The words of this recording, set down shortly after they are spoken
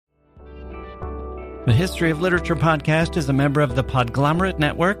The History of Literature podcast is a member of the Podglomerate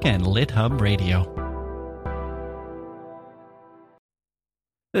Network and LitHub Radio.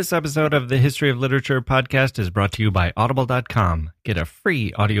 This episode of the History of Literature podcast is brought to you by Audible.com. Get a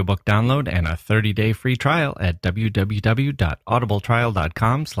free audiobook download and a 30-day free trial at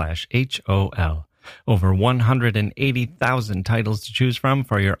www.audibletrial.com/HOL. Over 180,000 titles to choose from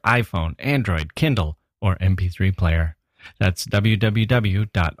for your iPhone, Android, Kindle, or MP3 player. That's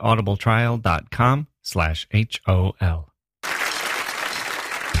www.audibletrial.com/HOL.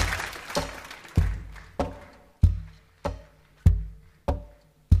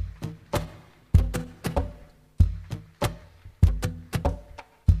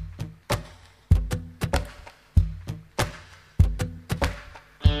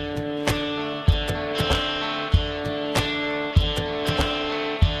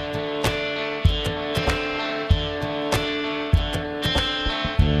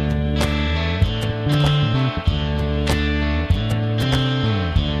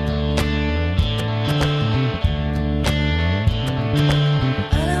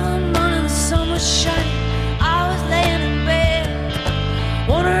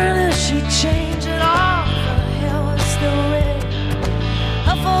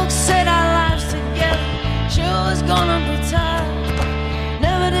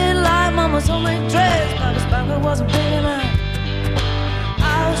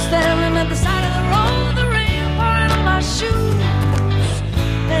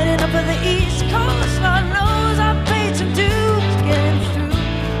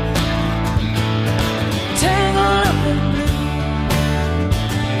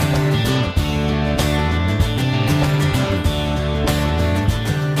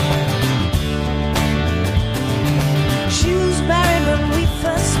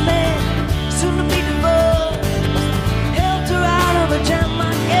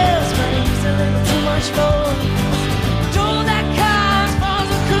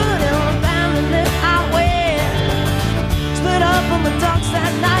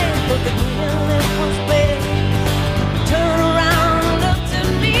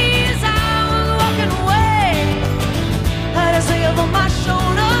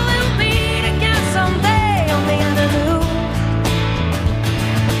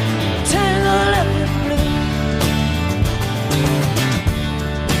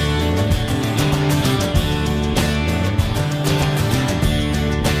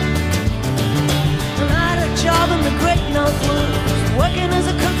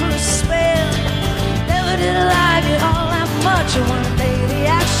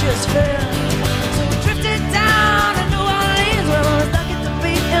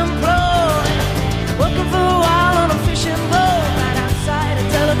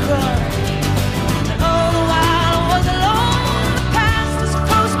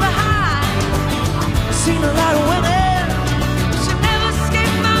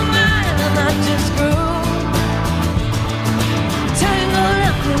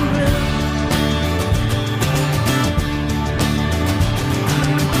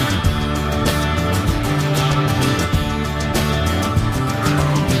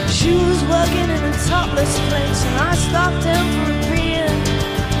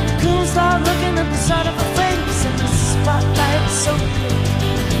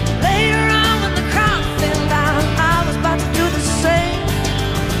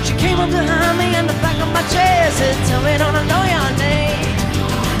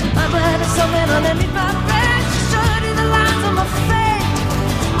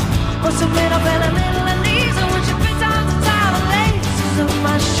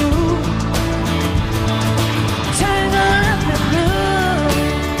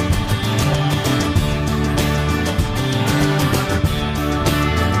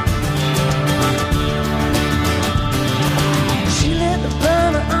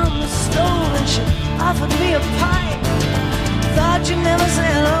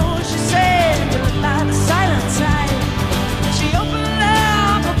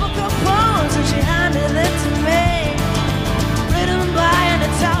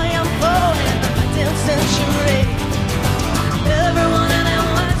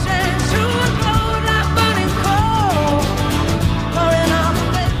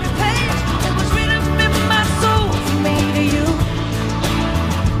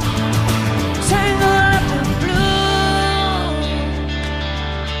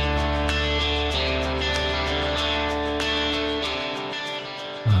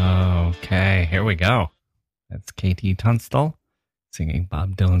 Okay, here we go. That's K.T. Tunstall singing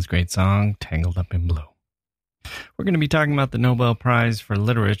Bob Dylan's great song, Tangled Up in Blue. We're going to be talking about the Nobel Prize for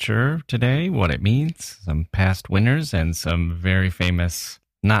Literature today, what it means, some past winners and some very famous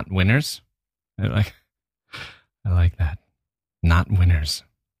not winners. I like that. Not winners.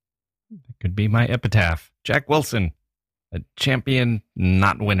 That could be my epitaph. Jack Wilson, a champion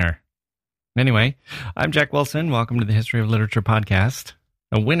not winner. Anyway, I'm Jack Wilson. Welcome to the History of Literature podcast.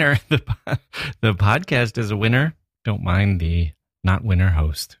 A winner. The podcast is a winner. Don't mind the not winner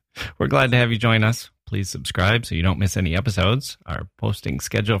host. We're glad to have you join us. Please subscribe so you don't miss any episodes. Our posting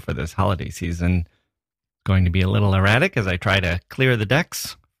schedule for this holiday season is going to be a little erratic as I try to clear the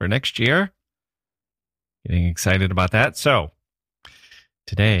decks for next year. Getting excited about that. So,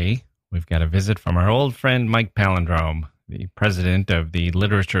 today we've got a visit from our old friend Mike Palindrome, the president of the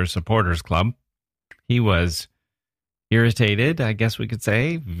Literature Supporters Club. He was irritated, I guess we could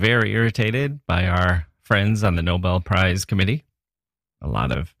say, very irritated by our friends on the Nobel Prize Committee. A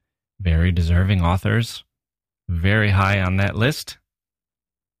lot of very deserving authors, very high on that list.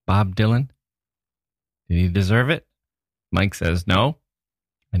 Bob Dylan, did he deserve it? Mike says no,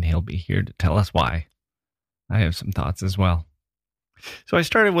 and he'll be here to tell us why. I have some thoughts as well. So I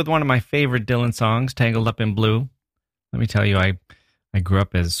started with one of my favorite Dylan songs, Tangled Up in Blue. Let me tell you, I grew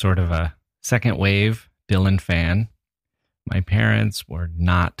up as sort of a second wave Dylan fan. My parents were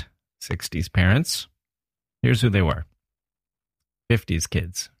not 60s parents. Here's who they were. 50s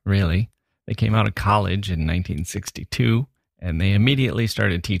kids, really. They came out of college in 1962, and they immediately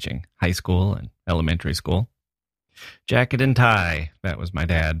started teaching high school and elementary school. Jacket and tie, that was my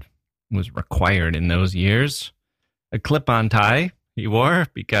dad, was required in those years. A clip-on tie he wore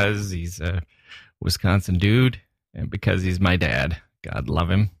because he's a Wisconsin dude and because he's my dad. God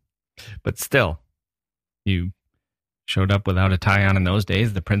love him. But still, you showed up without a tie on in those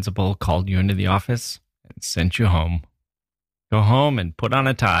days. The principal called you into the office and sent you home. Go home and put on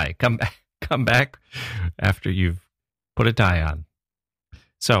a tie. Come back after you've put a tie on.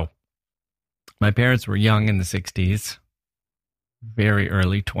 So, my parents were young in the 60s, very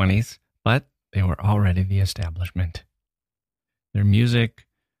early 20s, but they were already the establishment. Their music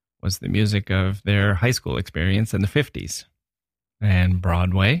was the music of their high school experience in the 50s. And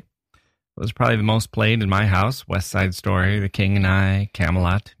Broadway was probably the most played in my house. West Side Story, The King and I,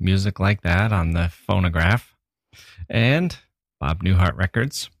 Camelot, music like that on the phonograph. And Bob Newhart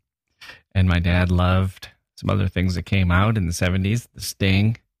records. And my dad loved some other things that came out in the 70s. The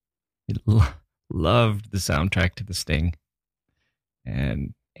Sting. He loved the soundtrack to The Sting.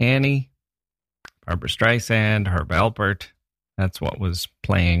 And Annie, Barbra Streisand, Herb Alpert. That's what was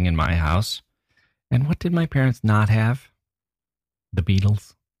playing in my house. And what did my parents not have? The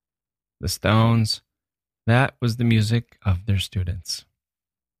Beatles, the Stones. That was the music of their students.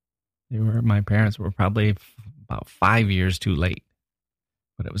 My parents were probably about 5 years too late,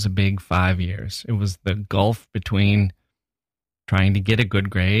 but it was a big 5 years. It was the gulf between trying to get a good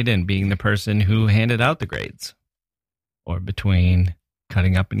grade and being the person who handed out the grades, or between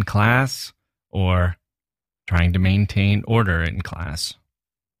cutting up in class or trying to maintain order in class,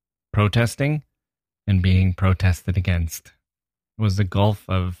 protesting and being protested against. It was the gulf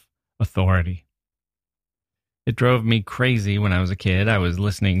of authority. It drove me crazy when I was a kid. I was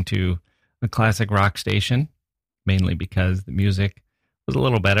listening to a classic rock station, mainly because the music was a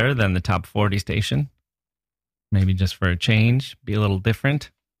little better than the top 40 station. Maybe just for a change, be a little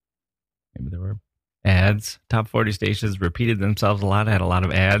different. Maybe there were ads. Top 40 stations repeated themselves a lot, had a lot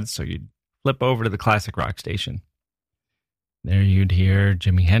of ads, so you'd flip over to the classic rock station. There you'd hear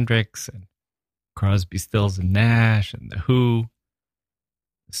Jimi Hendrix and Crosby, Stills and Nash and The Who,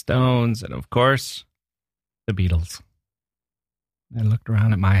 the Stones, and of course, the Beatles. I looked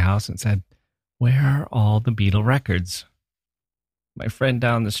around at my house and said, where are all the Beatle records? My friend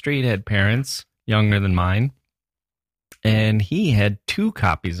down the street had parents younger than mine, and he had 2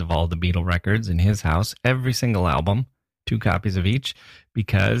 copies of all the Beatle records in his house, every single album, 2 copies of each,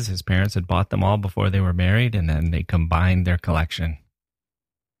 because his parents had bought them all before they were married, and then they combined their collection.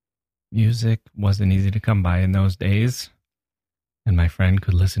 Music wasn't easy to come by in those days, and my friend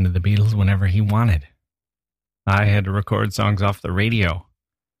could listen to the Beatles whenever he wanted. I had to record songs off the radio.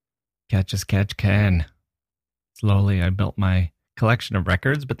 Catch as catch can. Slowly, I built my collection of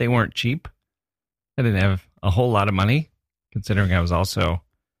records, but they weren't cheap. I didn't have a whole lot of money, considering I was also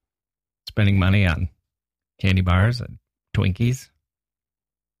spending money on candy bars and Twinkies,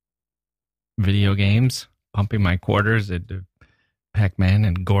 video games, pumping my quarters into Pac-Man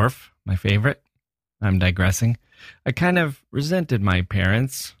and Gorf, my favorite. I'm digressing. I kind of resented my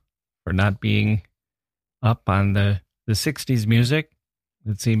parents for not being up on the 60s music.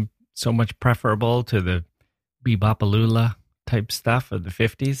 It seemed so much preferable to the bebopalula type stuff of the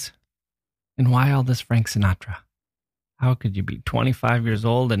 50s. And why all this Frank Sinatra? How could you be 25 years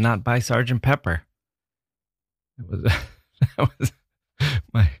old and not buy Sgt. Pepper? That was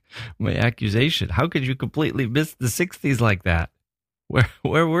my accusation. How could you completely miss the 60s like that?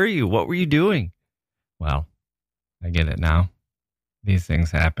 Where were you? What were you doing? Well, I get it now. These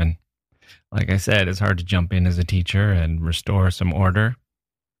things happen. Like I said, it's hard to jump in as a teacher and restore some order.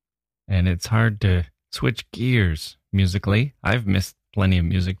 And it's hard to switch gears musically. I've missed plenty of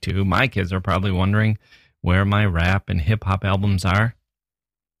music too. My kids are probably wondering where my rap and hip hop albums are.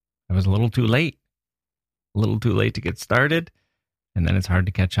 I was a little too late to get started. And then it's hard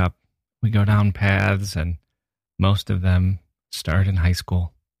to catch up. We go down paths and most of them start in high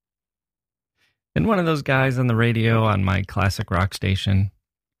school. And one of those guys on the radio on my classic rock station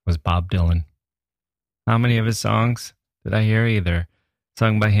was Bob Dylan. How many of his songs did I hear either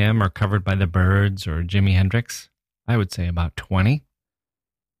sung by him or covered by the Byrds or Jimi Hendrix? I would say about 20.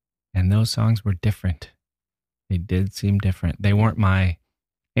 And those songs were different. They did seem different. They weren't my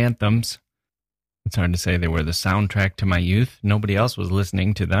anthems. It's hard to say they were the soundtrack to my youth. Nobody else was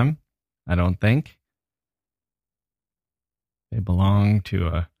listening to them, I don't think. They belong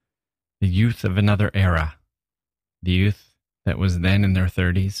to the youth of another era. The youth that was then in their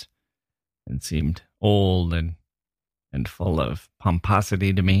 30s and seemed old and full of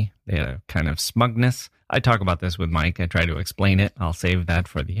pomposity to me. They had a kind of smugness. I talk about this with Mike. I try to explain it. I'll save that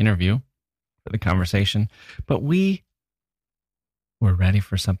for the interview, for the conversation. But we were ready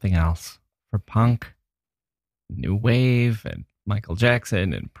for something else. For punk, new wave, and Michael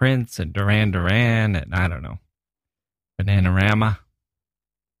Jackson, and Prince, and Duran Duran, and I don't know, Bananarama,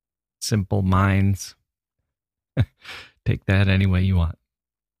 Simple Minds. Take that any way you want.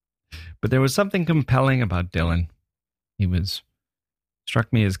 But there was something compelling about Dylan. He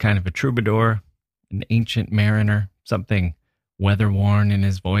struck me as kind of a troubadour, an ancient mariner, something weather-worn in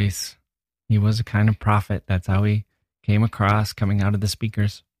his voice. He was a kind of prophet. That's how he came across coming out of the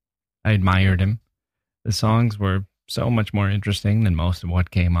speakers. I admired him. The songs were so much more interesting than most of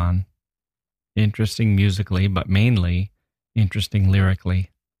what came on. Interesting musically, but mainly interesting lyrically.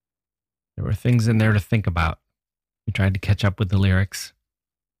 There were things in there to think about. We tried to catch up with the lyrics,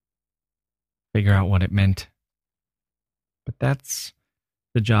 figure out what it meant. But that's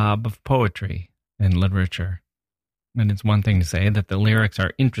the job of poetry and literature. And it's one thing to say that the lyrics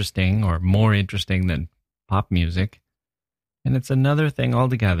are interesting or more interesting than pop music. And it's another thing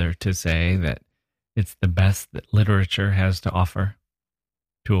altogether to say that it's the best that literature has to offer.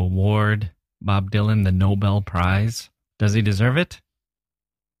 To award Bob Dylan the Nobel Prize, does he deserve it?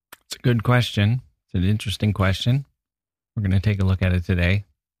 It's a good question. It's an interesting question. We're going to take a look at it today.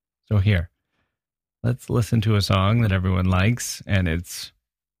 So here, let's listen to a song that everyone likes, and it's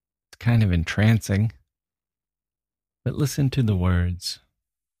kind of entrancing. But listen to the words.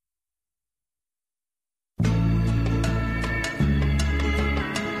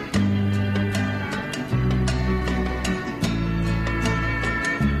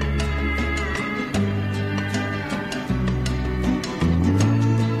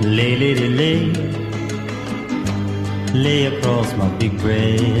 Lay, lady, lay, lay across my big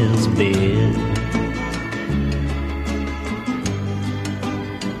brass bed.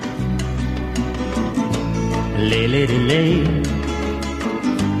 Lay, lady,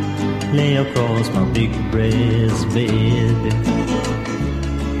 lay across my big brass bed.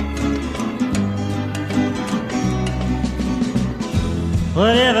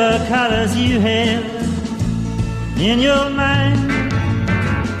 Whatever colors you have in your mind,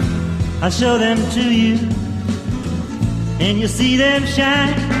 I'll show them to you, and you'll see them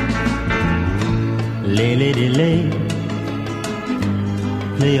shine. Lay, lady,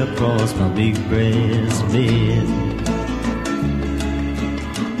 lay across my big brass bed.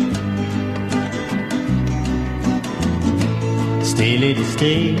 Stay, lady,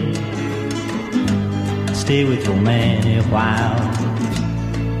 stay with your man a while.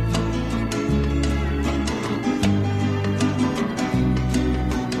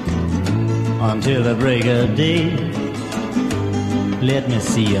 Until the break of day, let me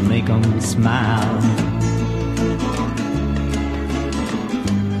see you make 'em smile.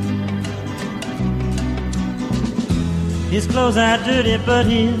 His clothes are dirty, but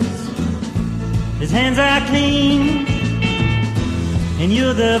his hands are clean. And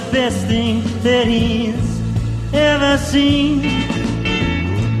you're the best thing that he's ever seen.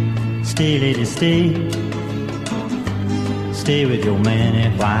 Stay, lady, stay with your man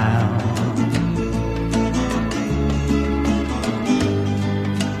a while.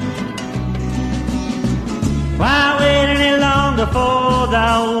 Why wait any longer for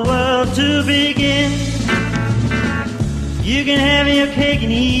the world to begin? You can have your cake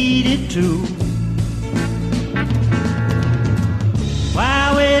and eat it too.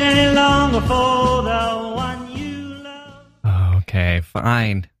 Why wait any longer for the one you love? Okay,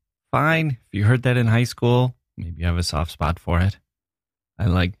 fine. Fine. If you heard that in high school, maybe you have a soft spot for it. I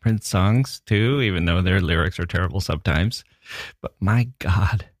like Prince songs, too, even though their lyrics are terrible sometimes. But my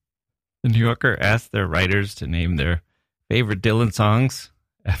God, the New Yorker asked their writers to name their favorite Dylan songs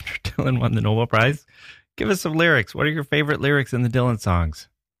after Dylan won the Nobel Prize. Give us some lyrics. What are your favorite lyrics in the Dylan songs?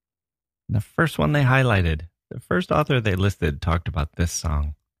 And the first one they highlighted, the first author they listed talked about this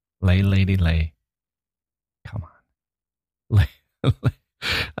song, Lay, Lady, Lay. Come on. Lay, lay.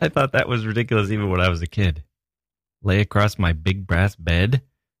 I thought that was ridiculous even when I was a kid. Lay across my big brass bed.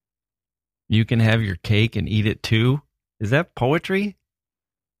 You can have your cake and eat it too. Is that poetry?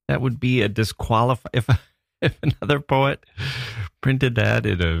 That would be a disqualify. If another poet printed that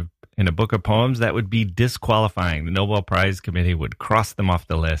in a book of poems, that would be disqualifying. The Nobel Prize Committee would cross them off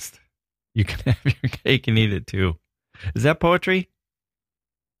the list. You can have your cake and eat it too. Is that poetry?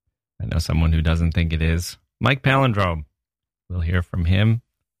 I know someone who doesn't think it is. Mike Palindrome. We'll hear from him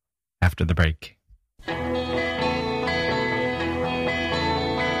after the break.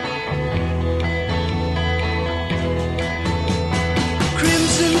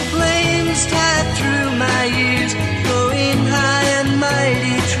 Crimson flames tied through my ears, blowing high and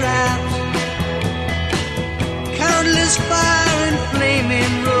mighty traps. Countless fire and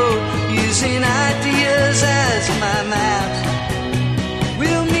flaming road, using ideas as my maps.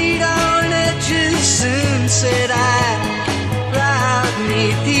 We'll meet on edges soon, said I.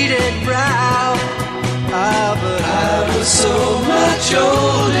 Heated brow. But I was so much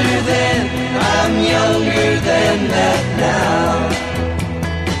older then, I'm younger than that now.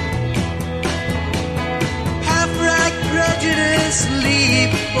 Half-right prejudice,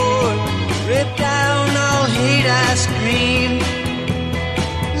 leap forth, rip down all hate I scream.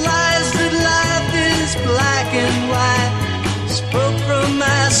 Lies that life is black and white, spoke from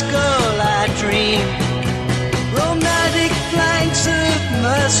my skull I dream. Romantic flanks of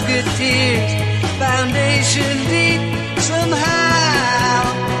musketeers, foundation deep somehow.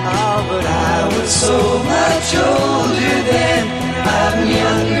 Oh, but I was so much older then, I'm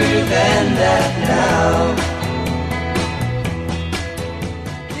younger than that now.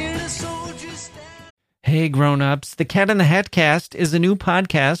 Hey grown-ups, the Cat in the Hat Cast is a new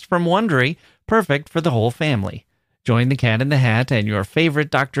podcast from Wondery, perfect for the whole family. Join the Cat in the Hat and your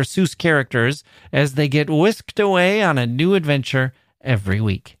favorite Dr. Seuss characters as they get whisked away on a new adventure every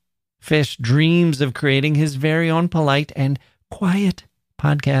week. Fish dreams of creating his very own polite and quiet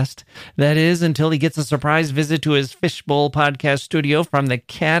podcast. That is, until he gets a surprise visit to his Fishbowl podcast studio from the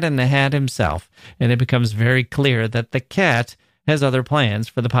Cat in the Hat himself. And it becomes very clear that the cat has other plans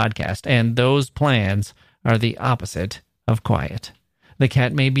for the podcast, and those plans are the opposite of quiet. The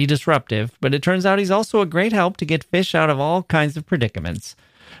cat may be disruptive, but it turns out he's also a great help to get Fish out of all kinds of predicaments.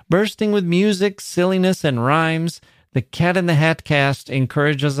 Bursting with music, silliness, and rhymes, the Cat in the Hat Cast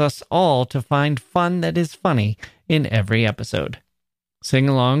encourages us all to find fun that is funny in every episode. Sing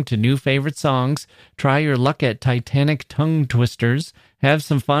along to new favorite songs, try your luck at Titanic tongue twisters, have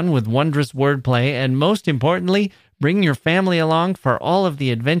some fun with wondrous wordplay, and most importantly, bring your family along for all of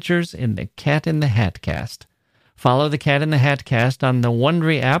the adventures in the Cat in the Hat Cast. Follow the Cat in the Hat Cast on the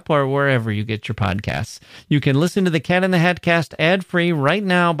Wondery app or wherever you get your podcasts. You can listen to the Cat in the Hat Cast ad-free right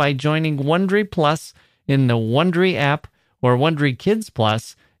now by joining Wondery Plus in the Wondery app or Wondery Kids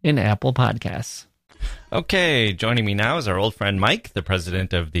Plus in Apple Podcasts. Okay, joining me now is our old friend Mike, the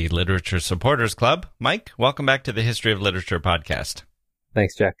president of the Literature Supporters Club. Mike, welcome back to the History of Literature podcast.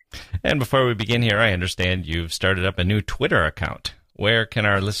 Thanks, Jack. And before we begin here, I understand you've started up a new Twitter account. Where can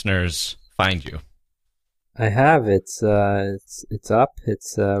our listeners find you? I have. It's up. It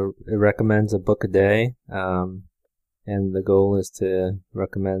recommends a book a day, and the goal is to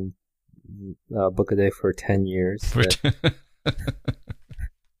recommend a book a day for 10 years.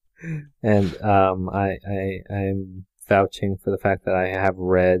 And I'm vouching for the fact that I have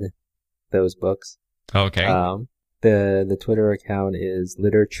read those books. Okay. The Twitter account is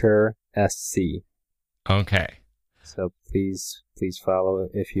Literature SC. Okay. So please follow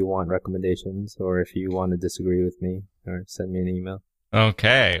if you want recommendations, or if you want to disagree with me, or send me an email.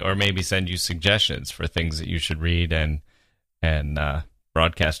 Okay, or maybe send you suggestions for things that you should read and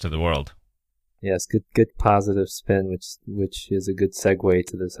broadcast to the world. Yes, good positive spin, which is a good segue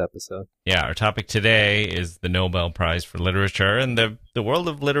to this episode. Yeah, our topic today is the Nobel Prize for Literature, and the world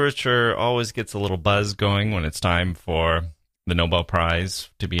of literature always gets a little buzz going when it's time for the Nobel Prize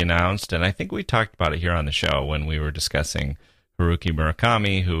to be announced, and I think we talked about it here on the show when we were discussing Haruki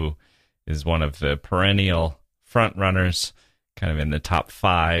Murakami, who is one of the perennial front runners, kind of in the top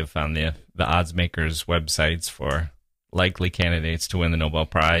 5 on the odds makers websites for likely candidates to win the Nobel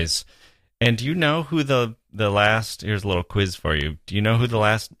Prize. And do you know who the the last, here's a little quiz for you. Do you know who the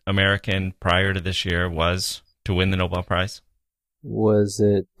last American prior to this year was to win the Nobel Prize? Was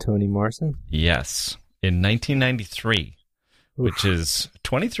it Toni Morrison? Yes, in 1993, which is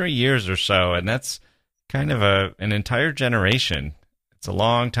 23 years or so, and that's kind of an entire generation. It's a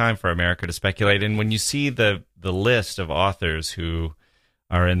long time for America to speculate. And when you see the list of authors who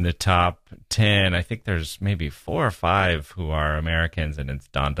are in the top 10, I think there's maybe 4 or 5 who are Americans, and it's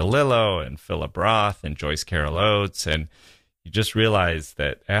Don DeLillo and Philip Roth and Joyce Carol Oates. And you just realize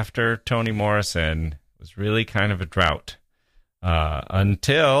that after Toni Morrison, it was really kind of a drought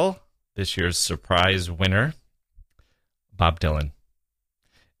until this year's surprise winner, Bob Dylan.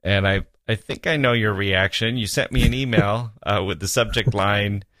 And I think I know your reaction. You sent me an email with the subject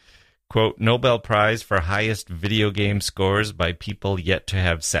line, quote, Nobel Prize for highest video game scores by people yet to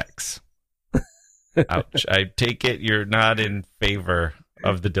have sex. Ouch. I take it you're not in favor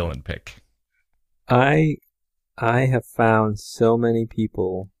of the Dylan pick. I have found so many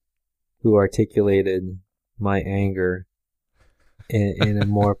people who articulated my anger in a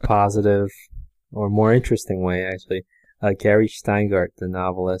more positive or more interesting way, actually. Gary Steingart, the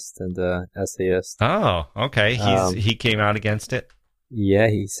novelist and essayist. Oh, okay. He came out against it? Yeah,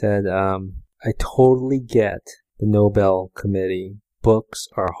 he said, I totally get the Nobel Committee. Books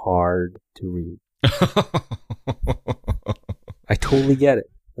are hard to read. I totally get it.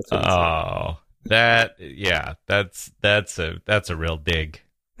 That's what he said. That's a real dig.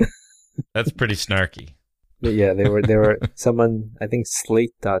 That's pretty snarky. But yeah, they were someone, I think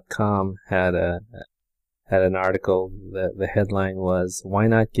Slate.com had an article that the headline was, why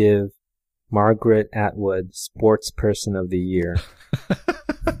not give Margaret Atwood Sports Person of the Year?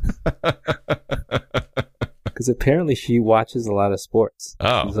 Because apparently she watches a lot of sports.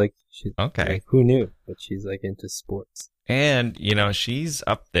 Oh, okay. Like, who knew? But she's like into sports. And, she's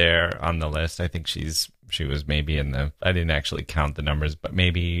up there on the list. I think she was maybe I didn't actually count the numbers, but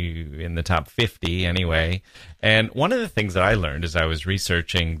maybe in the top 50 anyway. And one of the things that I learned as I was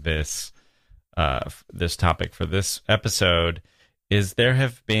researching this topic for this episode is there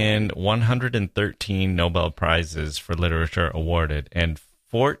have been 113 Nobel Prizes for literature awarded, and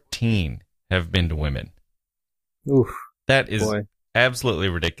 14 have been to women. Oof. That is absolutely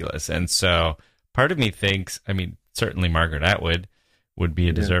ridiculous. And so part of me thinks, certainly Margaret Atwood would be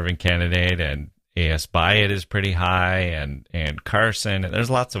a deserving candidate, and A.S. Byatt is pretty high, and Carson, and there's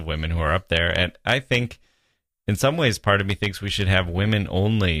lots of women who are up there. And I think in some ways, part of me thinks we should have women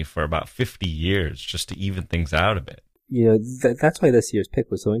only for about 50 years just to even things out a bit. That's why this year's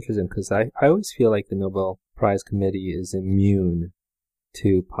pick was so interesting, because I always feel like the Nobel Prize Committee is immune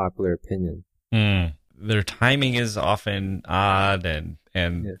to popular opinion. Their timing is often odd, and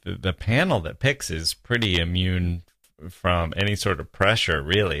the panel that picks is pretty immune from any sort of pressure,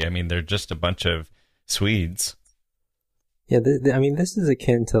 really. They're just a bunch of Swedes. Yeah, this is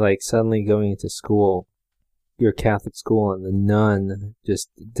akin to like suddenly going into school, your Catholic school, and the nun just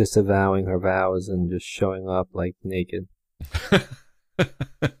disavowing her vows and just showing up like naked.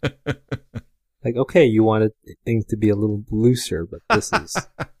 Like, okay, you wanted things to be a little looser, but this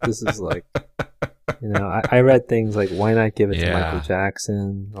is like, I read things like, why not give it to Michael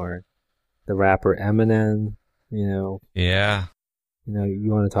Jackson or the rapper Eminem? Yeah.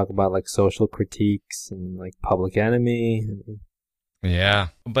 You want to talk about like social critiques and like Public Enemy. Yeah.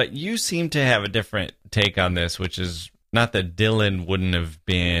 But you seem to have a different take on this, which is not that Dylan wouldn't have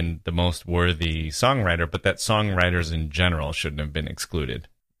been the most worthy songwriter, but that songwriters in general shouldn't have been excluded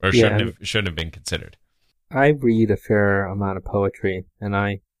or shouldn't have been considered. I read a fair amount of poetry, and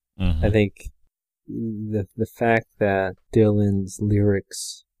I think the fact that Dylan's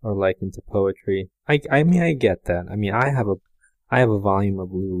lyrics are likened to poetry, I get that. I have a volume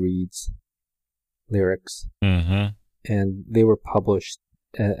of Lou Reed's lyrics, and they were published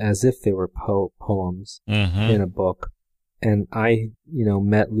as if they were poems in a book. And I,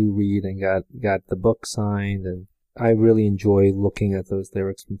 met Lou Reed and got the book signed, and I really enjoy looking at those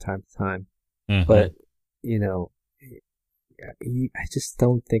lyrics from time to time. But, I just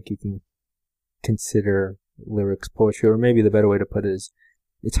don't think you can consider lyrics poetry, or maybe the better way to put it is,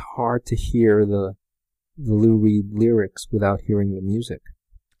 it's hard to hear the Lou Reed lyrics without hearing the music.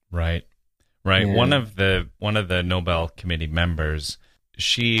 Right. And one of the Nobel Committee members,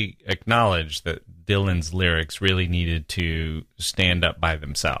 she acknowledged that Dylan's lyrics really needed to stand up by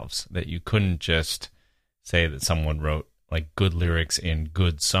themselves, that you couldn't just say that someone wrote like good lyrics in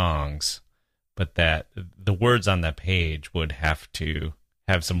good songs, but that the words on the page would have to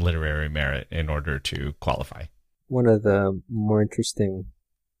have some literary merit in order to qualify. One of the more interesting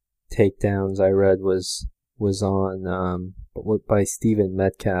takedowns I read was on by Stephen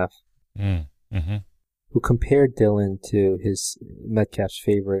Metcalf. who compared Dylan to his Metcalf's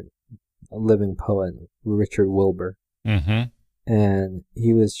favorite living poet, Richard Wilbur. Mm-hmm. And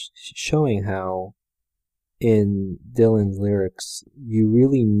he was showing how in Dylan's lyrics, you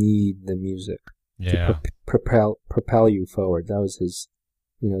really need the music to propel you forward. That was his,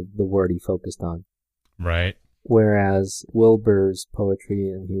 the word he focused on. Right. Whereas Wilbur's poetry,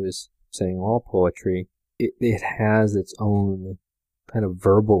 and he was saying all poetry, it has its own kind of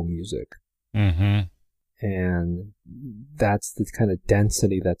verbal music. Mm-hmm. And that's the kind of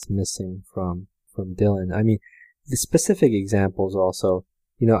density that's missing from Dylan. I mean, the specific examples also,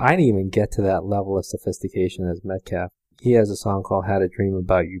 I didn't even get to that level of sophistication as Metcalf. He has a song called How to Dream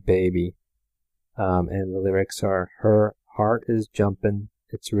About You, Baby. And the lyrics are, her heart is jumping,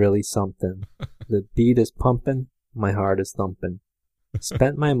 it's really something. The beat is pumping, my heart is thumping.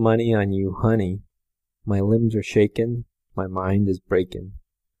 Spent my money on you, honey. My limbs are shaking, my mind is breaking.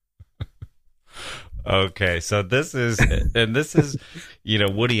 Okay, so this is,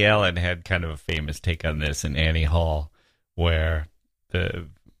 Woody Allen had kind of a famous take on this in Annie Hall, where the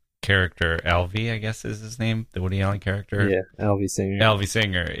character Alvy, I guess is his name, the Woody Allen character. Yeah, Alvy Singer. Alvy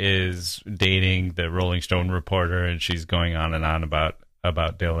Singer is dating the Rolling Stone reporter, and she's going on and on about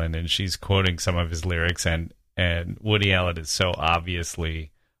Dylan, and she's quoting some of his lyrics, and Woody Allen is so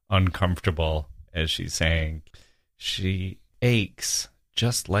obviously uncomfortable as she's saying, she aches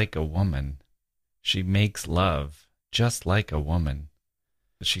just like a woman. She makes love just like a woman.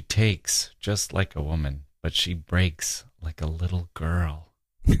 She takes just like a woman, but she breaks like a little girl.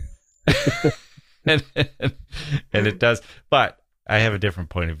 and it does. But I have a different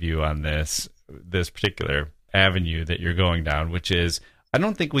point of view on this particular avenue that you're going down, which is I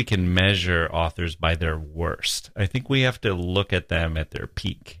don't think we can measure authors by their worst. I think we have to look at them at their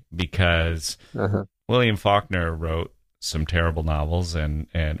peak, because William Faulkner wrote some terrible novels, and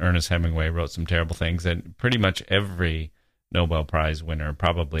Ernest Hemingway wrote some terrible things, and pretty much every Nobel Prize winner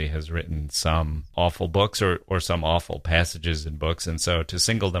probably has written some awful books or some awful passages in books, and so to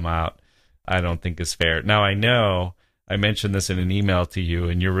single them out, I don't think is fair. Now, I know I mentioned this in an email to you,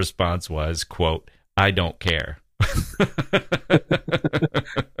 and your response was, quote, I don't care.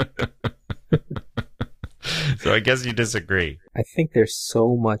 So I guess you disagree. I think there's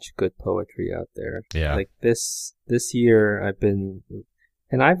so much good poetry out there. Yeah. Like this year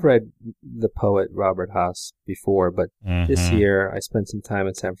I've read the poet Robert Haas before, but this year I spent some time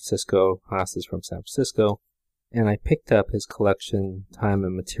in San Francisco. Haas is from San Francisco. And I picked up his collection, Time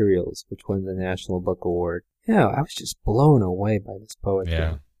and Materials, which won the National Book Award. Yeah, I was just blown away by this poetry.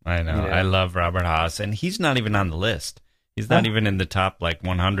 Yeah, I know. I love Robert Haas, and he's not even on the list. He's not even in the top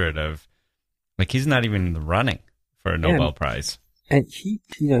 100 of, he's not even in the running for a Nobel Prize. And he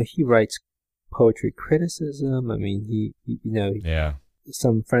writes poetry criticism. I mean, yeah.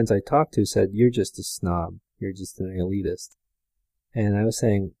 Some friends I talked to said, you're just a snob. You're just an elitist. And I was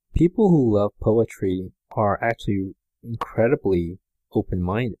saying, people who love poetry are actually incredibly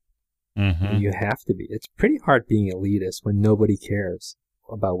open-minded. Mm-hmm. You have to be. It's pretty hard being elitist when nobody cares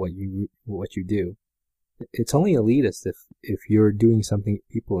about what you do. It's only elitist if you're doing something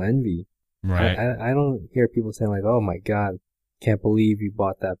people envy. Right. I don't hear people saying oh my God, can't believe you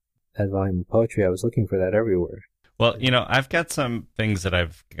bought that volume of poetry. I was looking for that everywhere. Well, I've got some things that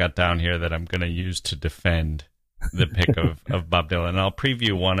I've got down here that I'm going to use to defend the pick of Bob Dylan. And I'll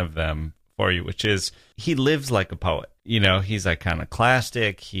preview one of them for you, which is he lives like a poet. He's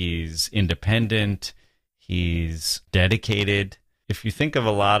iconoclastic. He's independent. He's dedicated. If you think of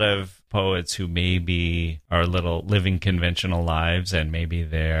a lot of poets who maybe are living conventional lives, and maybe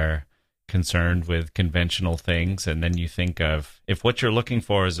they're concerned with conventional things, and then you think of, if what you're looking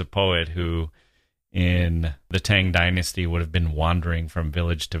for is a poet who in the Tang Dynasty would have been wandering from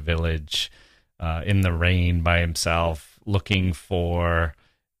village to village in the rain by himself, looking for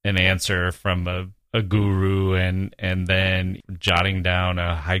an answer from a guru, and then jotting down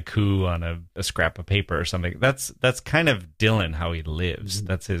a haiku on a scrap of paper or something. That's kind of Dylan, how he lives.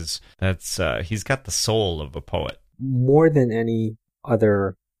 Mm-hmm. He's got the soul of a poet. More than any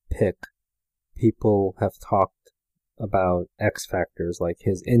other pick, people have talked about X factors, like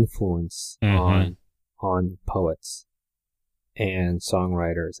his influence on poets and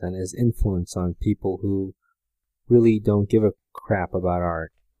songwriters, and his influence on people who really don't give a crap about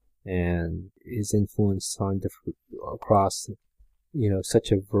art, and his influence on across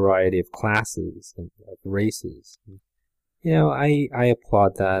such a variety of classes and of races. I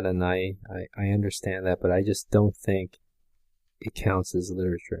applaud that, and I understand that, but I just don't think it counts as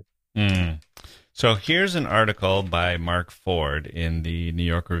literature. So here's an article by Mark Ford in the New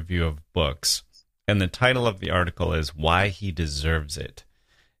York Review of Books, and the title of the article is Why He Deserves It.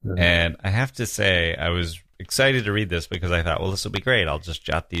 And I have to say, I was excited to read this because I thought, well, this will be great. I'll just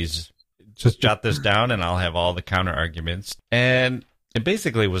jot this down and I'll have all the counter arguments. And it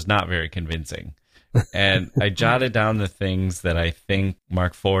basically was not very convincing. And I jotted down the things that I think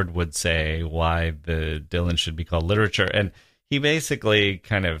Mark Ford would say why the Dylan should be called literature. And he basically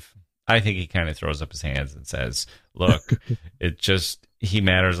I think he kind of throws up his hands and says, look, he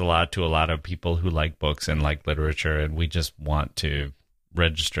matters a lot to a lot of people who like books and like literature, and we just want to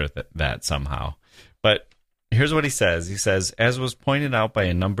register that somehow. But here's what he says. He says, as was pointed out by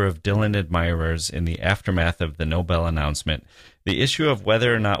a number of Dylan admirers in the aftermath of the Nobel announcement, the issue of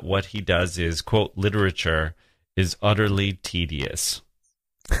whether or not what he does is, quote, literature is utterly tedious.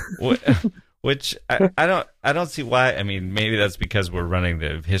 Which I don't see why. I mean, maybe that's because we're running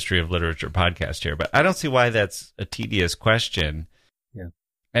the History of Literature podcast here, but I don't see why that's a tedious question. Yeah.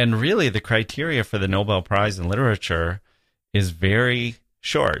 And really, the criteria for the Nobel Prize in Literature is very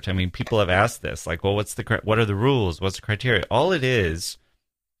short. I mean, people have asked this, like, well, what are the rules? What's the criteria? All it is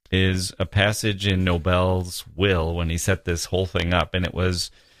a passage in Nobel's will when he set this whole thing up, and it was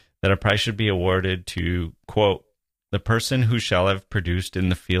that a prize should be awarded to, quote, the person who shall have produced in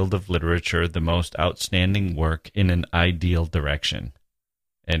the field of literature the most outstanding work in an ideal direction,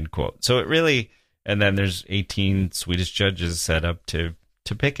 end quote. So it really, and then there's 18 Swedish judges set up to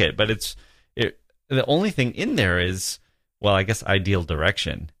pick it, but the only thing in there is, well, I guess ideal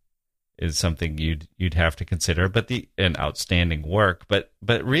direction is something you'd have to consider, but an outstanding work, but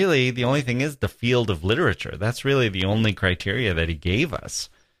really the only thing is the field of literature. That's really the only criteria that he gave us.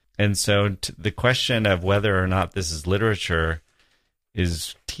 And so the question of whether or not this is literature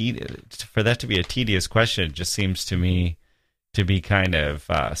is for that to be a tedious question just seems to me to be kind of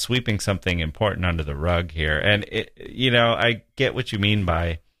sweeping something important under the rug here. And, I get what you mean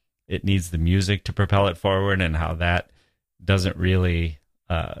by it needs the music to propel it forward and how that doesn't really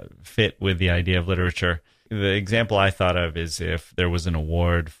fit with the idea of literature. The example I thought of is if there was an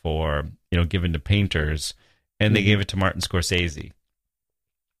award for, given to painters and they gave it to Martin Scorsese.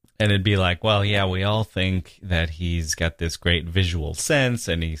 And it'd be like, well, yeah, we all think that he's got this great visual sense,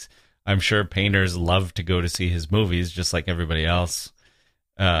 and I'm sure painters love to go to see his movies just like everybody else.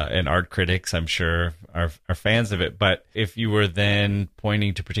 And art critics, I'm sure, are fans of it. But if you were then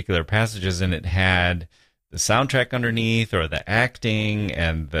pointing to particular passages and it had the soundtrack underneath or the acting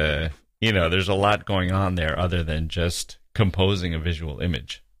and there's a lot going on there other than just composing a visual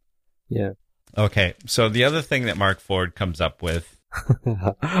image. Yeah. Okay, so the other thing that Mark Ford comes up with,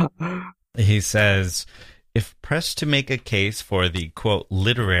 he says, if pressed to make a case for the, quote,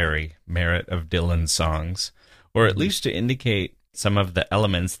 literary merit of Dylan's songs, or at least to indicate some of the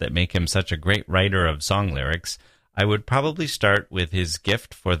elements that make him such a great writer of song lyrics, I would probably start with his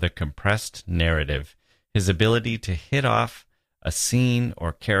gift for the compressed narrative, his ability to hit off a scene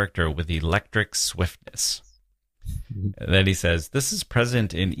or character with electric swiftness. Then he says, this is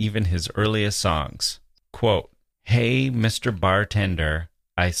present in even his earliest songs. Quote, hey, Mr. Bartender,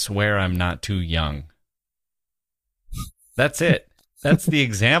 I swear I'm not too young. That's it. That's the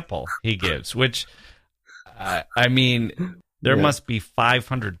example he gives, which, there must be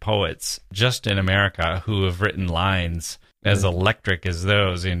 500 poets just in America who have written lines as electric as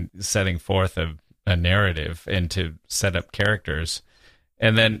those in setting forth a narrative and to set up characters.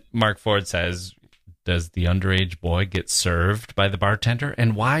 And then Mark Ford says, does the underage boy get served by the bartender?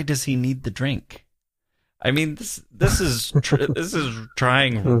 And why does he need the drink? I mean, this is this is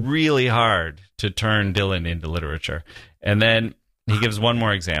trying really hard to turn Dylan into literature. And then he gives one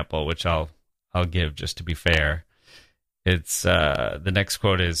more example, which I'll give just to be fair. It's the next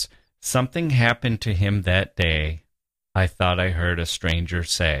quote is, something happened to him that day. I thought I heard a stranger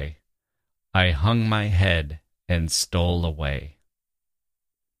say, I hung my head and stole away.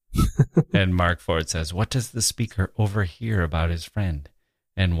 And Mark Ford says, what does the speaker overhear about his friend?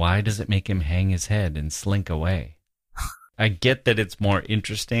 And why does it make him hang his head and slink away? I get that it's more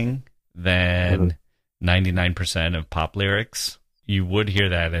interesting than 99% of pop lyrics. You would hear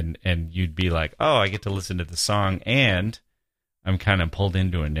that and you'd be like, oh, I get to listen to the song and I'm kind of pulled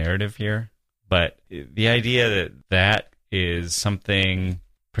into a narrative here. But the idea that is something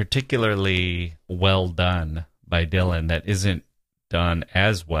particularly well done by Dylan that isn't done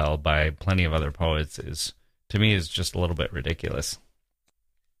as well by plenty of other poets is, to me, is just a little bit ridiculous.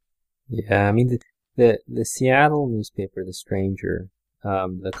 Yeah, I mean, the Seattle newspaper, The Stranger,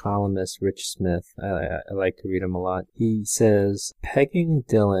 the columnist Rich Smith, I like to read him a lot. He says, pegging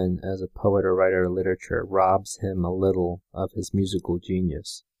Dylan as a poet or writer of literature robs him a little of his musical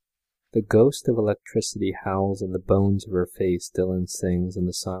genius. The ghost of electricity howls in the bones of her face, Dylan sings in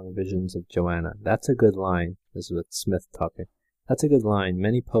the song Visions of Joanna. That's a good line. This is with Smith talking. That's a good line.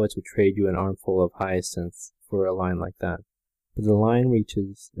 Many poets would trade you an armful of hyacinths for a line like that. But the line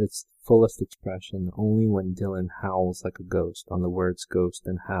reaches its fullest expression only when Dylan howls like a ghost on the words ghost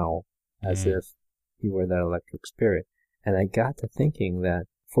and howl, as if he were that electric spirit. And I got to thinking that,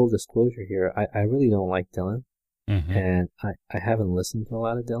 full disclosure here, I really don't like Dylan, and I haven't listened to a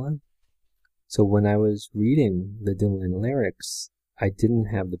lot of Dylan. So when I was reading the Dylan lyrics, I didn't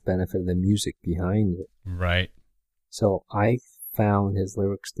have the benefit of the music behind it. Right. So I found his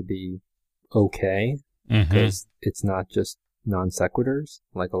lyrics to be okay, because it's not just non sequiturs,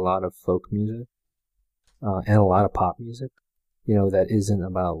 like a lot of folk music, and a lot of pop music, that isn't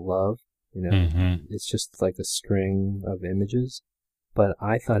about love. It's just like a string of images. But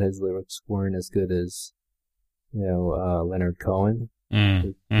I thought his lyrics weren't as good as, Leonard Cohen,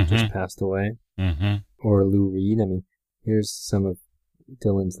 who just passed away, or Lou Reed. I mean, here's some of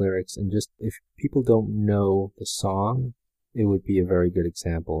Dylan's lyrics, and just if people don't know the song, it would be a very good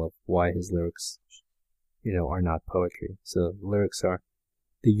example of why his lyrics, are not poetry. So the lyrics are,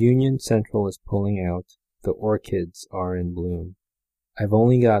 "The Union Central is pulling out, the orchids are in bloom. I've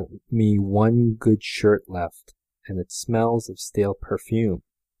only got me one good shirt left, and it smells of stale perfume.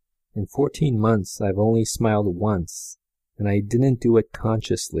 In 14 months, I've only smiled once, and I didn't do it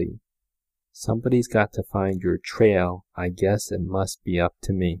consciously. Somebody's got to find your trail. I guess it must be up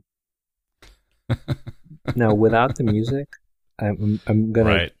to me." Now, without the music, I'm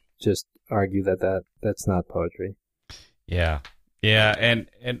gonna just argue that's not poetry. Yeah,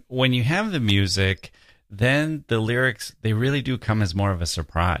 and when you have the music, then the lyrics, they really do come as more of a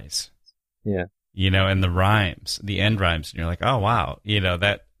surprise. Yeah. And the rhymes, the end rhymes, and you're like, oh wow,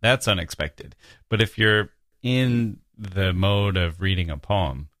 that's unexpected. But if you're in the mode of reading a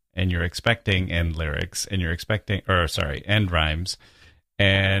poem and you're expecting end lyrics and you're expecting, end rhymes,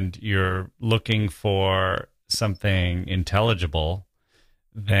 and you're looking for something intelligible,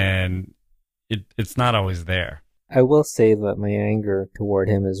 then it's not always there. I will say that my anger toward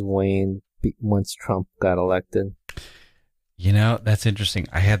him has waned once Trump got elected. That's interesting.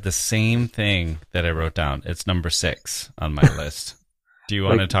 I had the same thing that I wrote down. It's number 6 on my list. Do you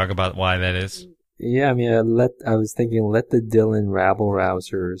want to talk about why that is? Yeah, I mean, I was thinking, let the Dylan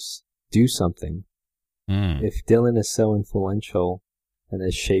rabble-rousers do something. If Dylan is so influential and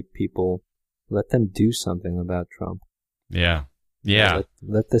has shaped people, let them do something about Trump. Yeah.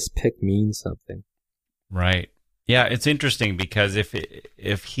 Let this pick mean something. Right. Yeah, it's interesting because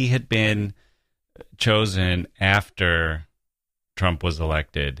if he had been chosen after Trump was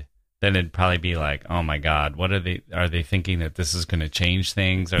elected, then it'd probably be like, oh my God, what are they thinking that this is going to change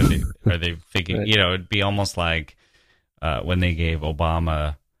things? Are they thinking, Right. It'd be almost like when they gave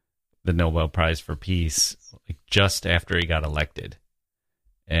Obama the Nobel Prize for Peace, like just after he got elected.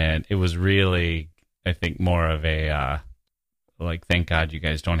 And it was really, I think, more of a, thank God you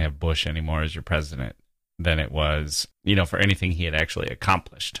guys don't have Bush anymore as your president, than it was, for anything he had actually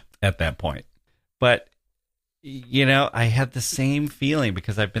accomplished at that point. But, I had the same feeling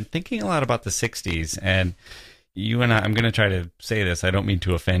because I've been thinking a lot about the 60s, and you and I'm going to try to say this, I don't mean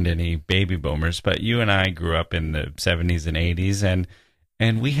to offend any baby boomers, but you and I grew up in the 70s and 80s,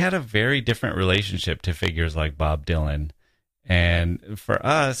 and we had a very different relationship to figures like Bob Dylan. And for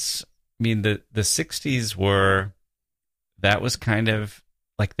us, I mean, the 60s that was kind of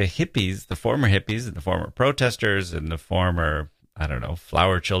like the hippies, the former hippies and the former protesters and the former,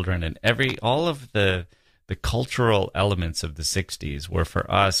 flower children, and all of the cultural elements of the 60s were for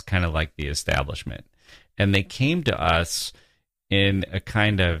us kind of like the establishment. And they came to us in a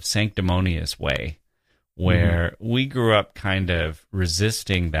kind of sanctimonious way where we grew up kind of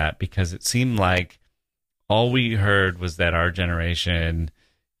resisting that because it seemed like all we heard was that our generation,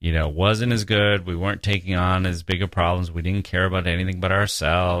 wasn't as good. We weren't taking on as big of problems. We didn't care about anything but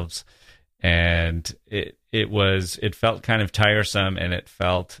ourselves. And it felt kind of tiresome, and it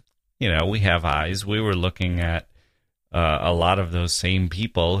felt, we have eyes. We were looking at a lot of those same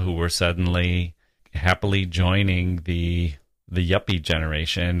people who were suddenly happily joining the yuppie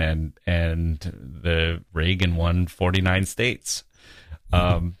generation, and the Reagan won 49 states.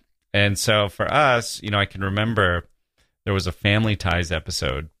 And so for us, I can remember there was a Family Ties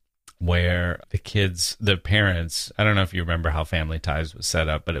episode where the parents, I don't know if you remember how Family Ties was set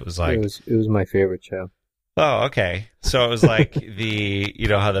up, but it was like... It was my favorite show. Oh, okay. So it was like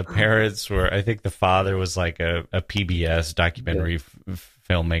how the parents were, I think the father was like a PBS documentary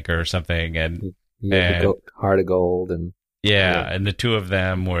filmmaker or something. And Heart of Gold. And and the two of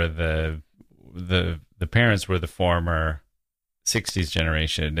them were the parents were the former 60s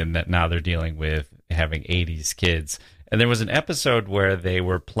generation, and that now they're dealing with having 80s kids. And there was an episode where they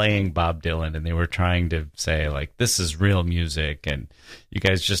were playing Bob Dylan and they were trying to say, like, this is real music and you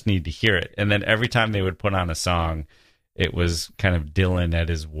guys just need to hear it. And then every time they would put on a song, it was kind of Dylan at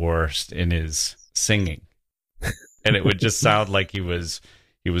his worst in his singing. And it would just sound like he was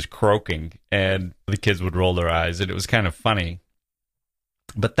croaking, and the kids would roll their eyes, and it was kind of funny.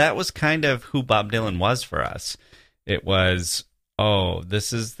 But that was kind of who Bob Dylan was for us. It was, oh,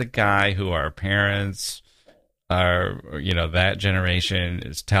 this is the guy who our parents are, that generation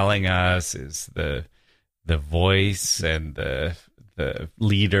is telling us is the voice and the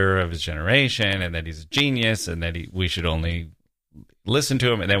leader of his generation, and that he's a genius, and that we should only listen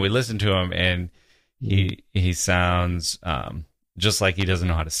to him. And then we listen to him, and he sounds just like he doesn't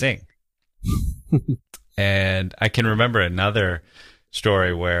know how to sing. And I can remember another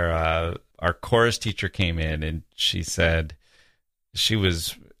story where our chorus teacher came in, and she said she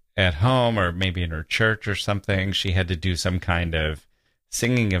was at home or maybe in her church or something. She had to do some kind of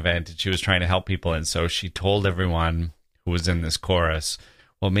singing event, and she was trying to help people. And so she told everyone who was in this chorus,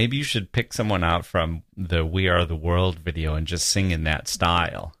 well, maybe you should pick someone out from the We Are the World video and just sing in that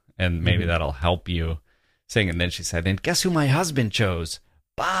style, and maybe that'll help you sing. And then she said, and guess who my husband chose?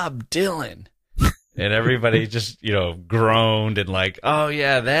 Bob Dylan. And everybody just, groaned and like, oh,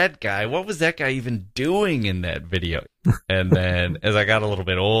 yeah, that guy. What was that guy even doing in that video? And then as I got a little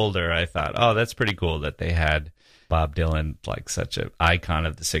bit older, I thought, oh, that's pretty cool that they had Bob Dylan, like such an icon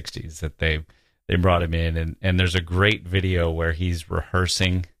of the 60s, that they brought him in. And there's a great video where he's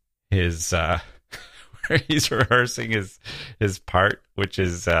rehearsing his his part, which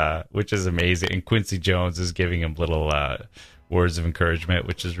is amazing. And Quincy Jones is giving him little words of encouragement,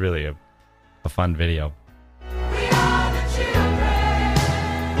 which is really a fun video. We are the children.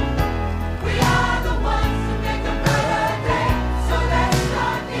 We are the ones who make a better day. So let's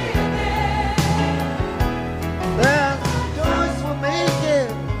start giving. There's a choice we're making.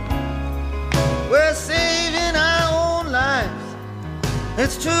 We're saving our own lives.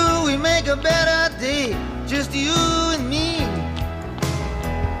 It's true, we make a better day. Just you and me.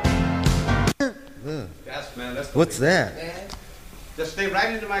 Yes, man. That's What's that? Just stay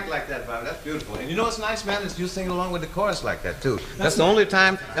right in the mic like that, Bob. That's beautiful. And you know what's nice, man, is you sing along with the chorus like that too. That's the only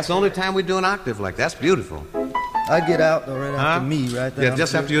time we do an octave like that. That's beautiful. I get out though, right after me, right there. Yeah,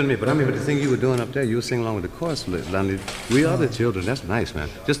 just after you and me. But I mean, with the thing you were doing up there, you were singing along with the chorus. We are the children. That's nice, man.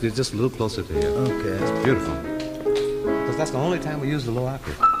 Just a little closer to you. Okay. That's beautiful. Because that's the only time we use the low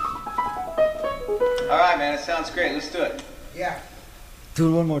octave. All right, man. It sounds great. Let's do it. Yeah. Do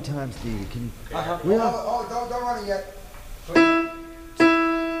it one more time, Stevie. Can you? Don't run it yet. We're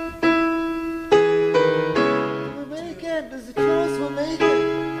making. There's a choice we're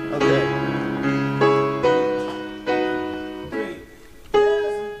making. Okay.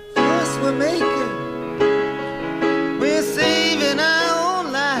 Choice we're making. We're saving our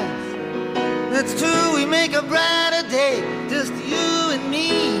own lives. That's true. We make a brighter day. Just you and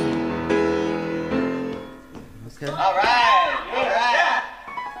me. Okay. All right. All right.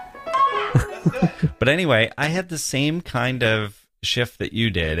 Let's do it. But anyway, I had the same kind of shift that you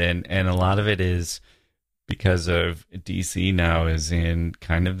did, and a lot of it is because of DC now is in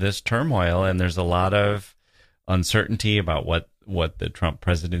kind of this turmoil, and there's a lot of uncertainty about what the Trump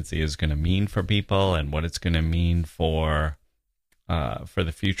presidency is going to mean for people and what it's going to mean for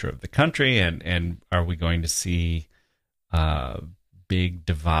the future of the country, and are we going to see big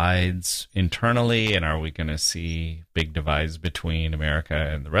divides internally, and are we going to see big divides between America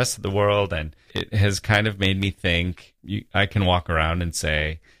and the rest of the world? And it has kind of made me think, I can walk around and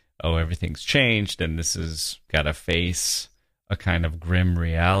say, oh, everything's changed, and this has got to face a kind of grim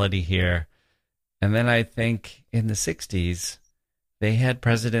reality here. And then I think in the 60s, they had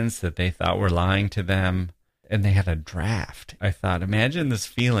presidents that they thought were lying to them, and they had a draft. I thought, imagine this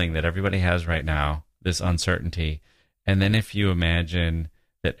feeling that everybody has right now, this uncertainty. And then if you imagine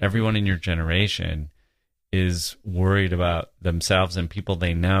that everyone in your generation is worried about themselves and people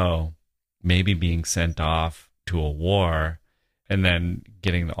they know maybe being sent off to a war, and then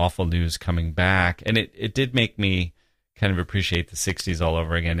getting the awful news coming back. And it did make me kind of appreciate the 60s all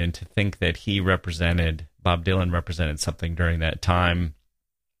over again, and to think that Bob Dylan represented something during that time,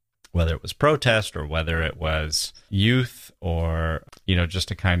 whether it was protest or whether it was youth or,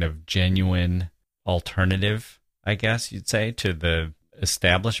 just a kind of genuine alternative, I guess you'd say, to the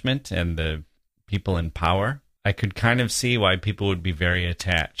establishment and the people in power. I could kind of see why people would be very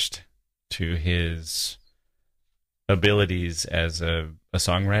attached to his abilities as a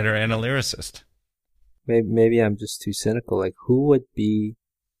songwriter and a lyricist. Maybe I'm just too cynical. Like, who would be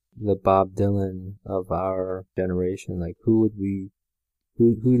the Bob Dylan of our generation. Like, who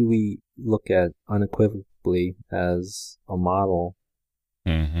do we look at unequivocally as a model,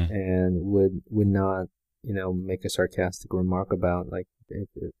 and would not, make a sarcastic remark about, like,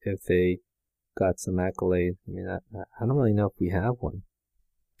 if they got some accolade. I mean, I don't really know if we have one.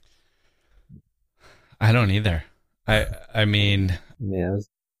 I don't either. I mean, I was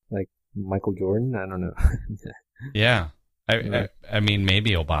like Michael Jordan. I don't know. yeah. I mean,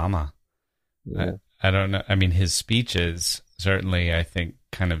 maybe Obama. Yeah. I don't know. I mean, his speeches certainly, I think,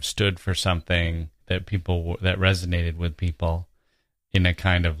 kind of stood for something that resonated with people in a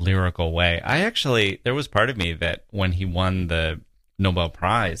kind of lyrical way. There was part of me that when he won the Nobel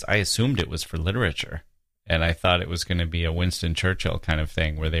Prize, I assumed it was for literature. And I thought it was going to be a Winston Churchill kind of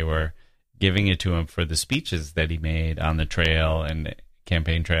thing where they were giving it to him for the speeches that he made on the trail and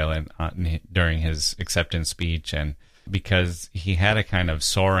campaign trail and during his acceptance speech. And because he had a kind of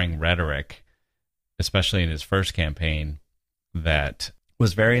soaring rhetoric, especially in his first campaign, that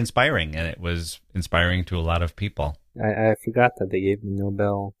was very inspiring, and it was inspiring to a lot of people. I forgot that they gave the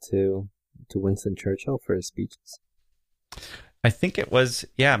Nobel to Winston Churchill for his speeches. I think it was,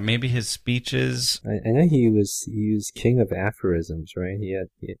 maybe his speeches. I know he was king of aphorisms, right? He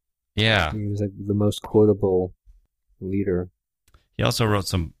was like the most quotable leader. He also wrote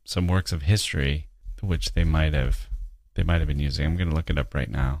some works of history, which they might have been using. I'm going to look it up right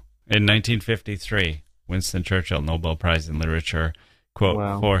now. In 1953, Winston Churchill, Nobel Prize in Literature, quote,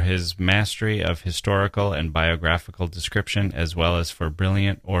 Wow. for his mastery of historical and biographical description, as well as for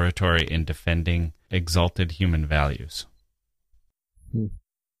brilliant oratory in defending exalted human values.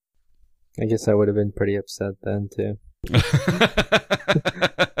 I guess I would have been pretty upset then, too.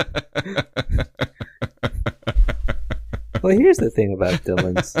 Well, here's the thing about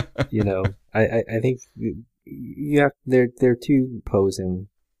Dylan's, I think you have, there are two opposing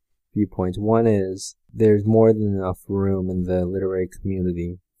viewpoints. One is there's more than enough room in the literary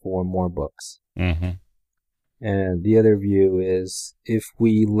community for more books. Mm-hmm. And the other view is if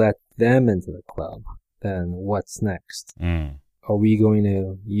we let them into the club, then what's next? Are we going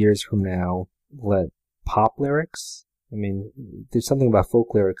to, years from now, let pop lyrics? I mean, there's something about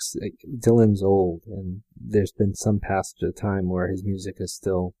folk lyrics. Like, Dylan's old, and there's been some passage of time where his music has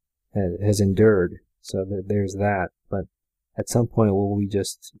endured. So there's that. But at some point, will we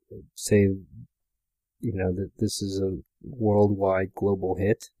just say, that this is a worldwide global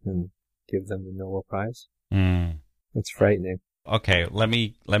hit and give them the Nobel Prize? It's frightening. Okay, let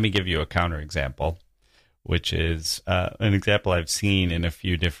me give you a counterexample, which is an example I've seen in a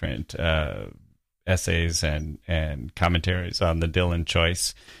few different essays and commentaries on the Dylan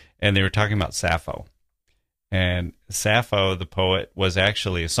choice. And they were talking about Sappho. And Sappho, the poet, was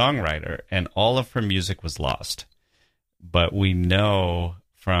actually a songwriter, and all of her music was lost. But we know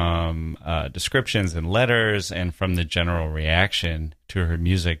from descriptions and letters and from the general reaction to her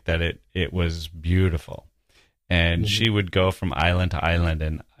music that it was beautiful. And she would go from island to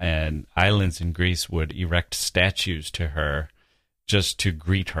island, and islands in Greece would erect statues to her just to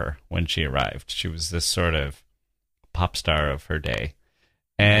greet her when she arrived. She was this sort of pop star of her day.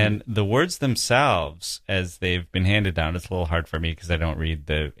 And the words themselves, as they've been handed down, it's a little hard for me because I don't read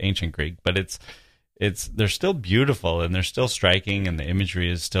the ancient Greek, but they're still beautiful and they're still striking, and the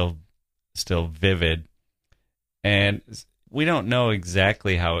imagery is still vivid. And we don't know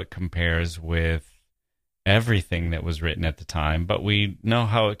exactly how it compares with everything that was written at the time, but we know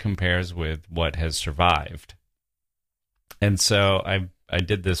how it compares with what has survived. And so I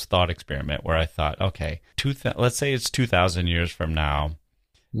did this thought experiment where I thought, okay, let's say it's 2,000 years from now,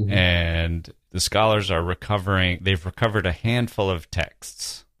 and the scholars they've recovered a handful of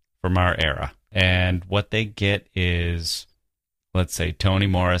texts from our era. And what they get is, let's say, Toni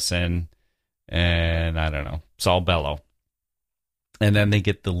Morrison and, I don't know, Saul Bellow. And then they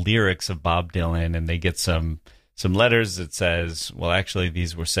get the lyrics of Bob Dylan, and they get some letters that says, well, actually,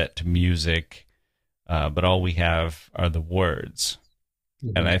 these were set to music, but all we have are the words.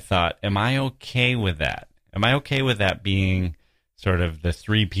 And I thought, am I okay with that? Am I okay with that being sort of the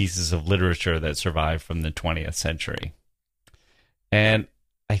three pieces of literature that survived from the 20th century? And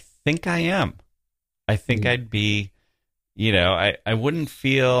I think I am. I think I'd be, I wouldn't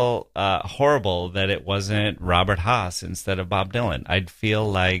feel horrible that it wasn't Robert Haas instead of Bob Dylan. I'd feel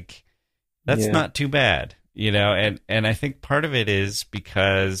like that's not too bad, and I think part of it is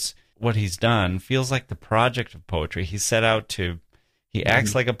because what he's done feels like the project of poetry. He set out to, he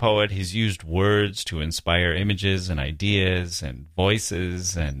acts like a poet. He's used words to inspire images and ideas and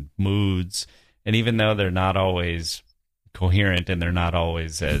voices and moods. And even though they're not always coherent and they're not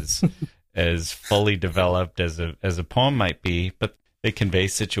always as fully developed as a poem might be, but They convey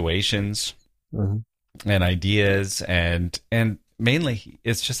situations Mhm. and ideas, and mainly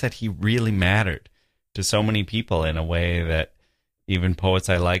it's just that he really mattered to so many people in a way that even poets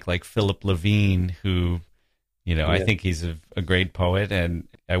I like Philip Levine, who, I Yeah. think he's a great poet, and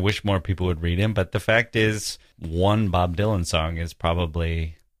I wish more people would read him. But the fact is, one Bob Dylan song has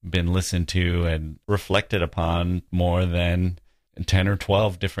probably been listened to and reflected upon more than 10 or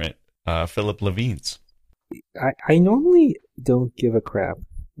 12 different Philip Levines. I normally don't give a crap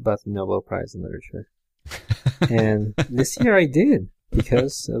about the Nobel Prize in Literature. And this year I did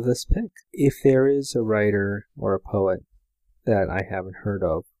because of this pick. If there is a writer or a poet that I haven't heard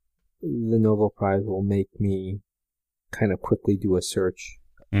of, the Nobel Prize will make me kind of quickly do a search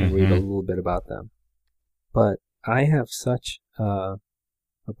and read a little bit about them. But I have such a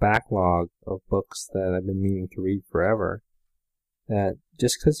backlog of books that I've been meaning to read forever that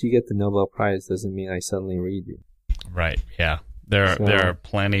just because you get the Nobel Prize doesn't mean I suddenly read you. Right. Yeah. There are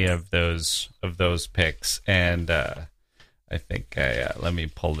plenty of those picks, and I think let me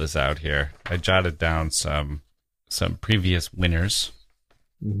pull this out here. I jotted down some previous winners,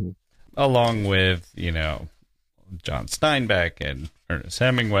 along with John Steinbeck and Ernest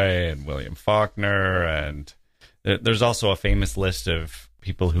Hemingway and William Faulkner, and there's also a famous list of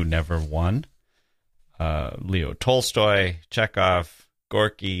people who never won. Leo Tolstoy, Chekhov,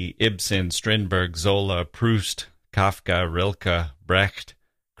 Gorky, Ibsen, Strindberg, Zola, Proust, Kafka, Rilke, Brecht,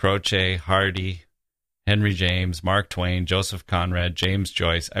 Croce, Hardy, Henry James, Mark Twain, Joseph Conrad, James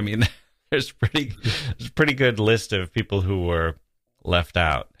Joyce. I mean, there's a pretty good list of people who were left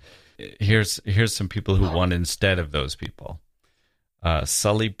out. Here's some people who won instead of those people.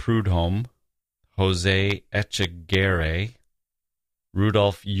 Sully Prudhomme, Jose Echegaray,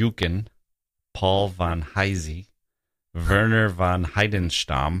 Rudolf Eucken, Paul von Heise, Werner von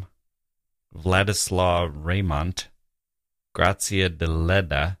Heidenstam, Vladislaw Raymond, Grazia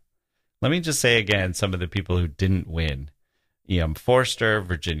Deledda. Let me just say again some of the people who didn't win. E.M. Forster,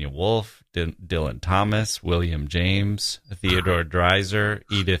 Virginia Woolf, Dylan Thomas, William James, Theodore Dreiser,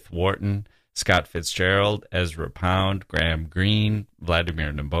 Edith Wharton, Scott Fitzgerald, Ezra Pound, Graham Greene,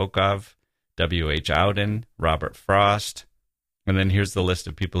 Vladimir Nabokov, W.H. Auden, Robert Frost. And then here's the list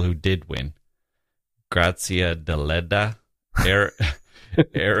of people who did win. Grazia Deledda,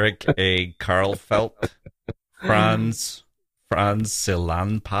 Eric A. Karlfeldt, Franz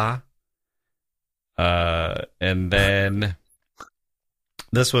Silanpa, and then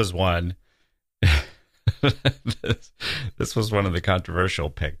this was one. This was one of the controversial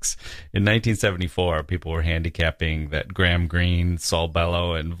picks. In 1974, people were handicapping that Graham Greene, Saul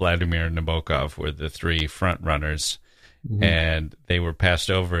Bellow, and Vladimir Nabokov were the three front runners, and they were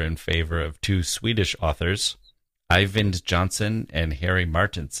passed over in favor of two Swedish authors, Eyvind Johnson and Harry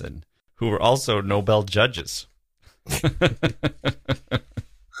Martinson, who were also Nobel judges.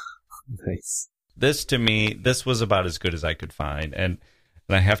 Nice. This was about as good as I could find, and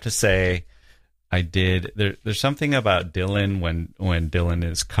I have to say, there's something about Dylan when Dylan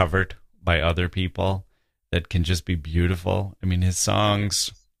is covered by other people that can just be beautiful. I mean, his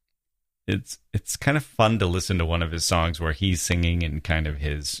songs, it's kind of fun to listen to one of his songs where he's singing in kind of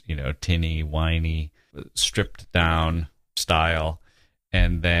his, tinny, whiny, stripped down style,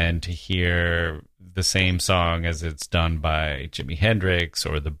 and then to hear the same song as it's done by Jimi Hendrix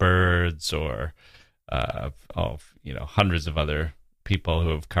or the Byrds or hundreds of other people who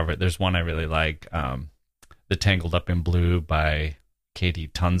have covered. There's one I really like, The Tangled Up in Blue by Katie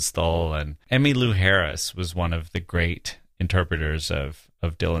Tunstall, and Emmylou Harris was one of the great interpreters of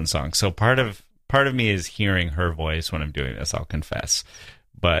Dylan songs. So part of me is hearing her voice when I'm doing this, I'll confess.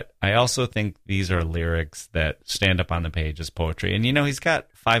 But I also think these are lyrics that stand up on the page as poetry. And, he's got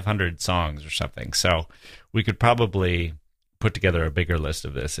 500 songs or something. So we could probably put together a bigger list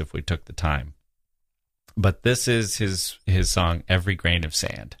of this if we took the time. But this is his song, Every Grain of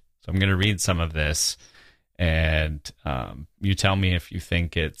Sand. So I'm going to read some of this, and you tell me if you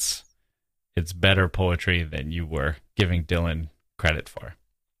think it's better poetry than you were giving Dylan credit for.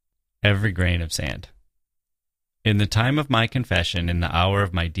 Every Grain of Sand. In the time of my confession, in the hour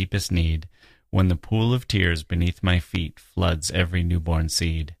of my deepest need, when the pool of tears beneath my feet floods every newborn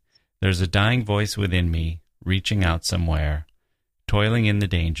seed, there's a dying voice within me, reaching out somewhere, toiling in the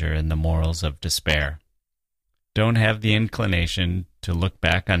danger and the morals of despair. Don't have the inclination to look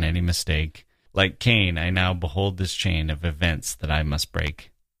back on any mistake. Like Cain, I now behold this chain of events that I must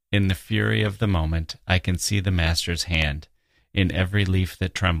break. In the fury of the moment, I can see the Master's hand, in every leaf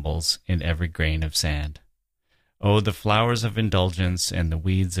that trembles, in every grain of sand. Oh, the flowers of indulgence and the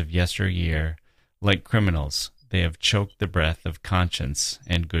weeds of yesteryear, like criminals, they have choked the breath of conscience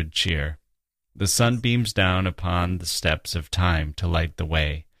and good cheer. The sun beams down upon the steps of time to light the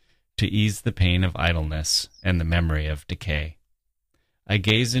way, to ease the pain of idleness and the memory of decay. I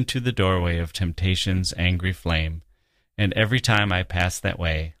gaze into the doorway of temptation's angry flame, and every time I pass that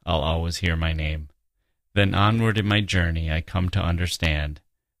way, I'll always hear my name. Then onward in my journey I come to understand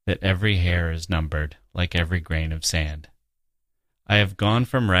that every hair is numbered like every grain of sand. I have gone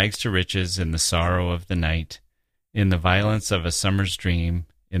from rags to riches in the sorrow of the night, in the violence of a summer's dream,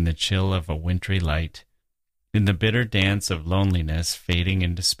 in the chill of a wintry light, in the bitter dance of loneliness fading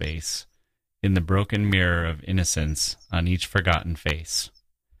into space, in the broken mirror of innocence on each forgotten face.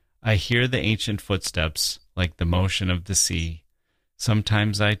 I hear the ancient footsteps like the motion of the sea.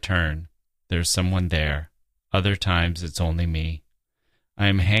 Sometimes I turn, there's someone there, other times it's only me. I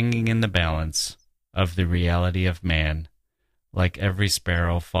am hanging in the balance of the reality of man, like every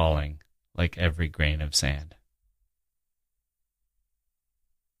sparrow falling, like every grain of sand.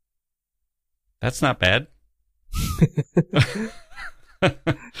 That's not bad.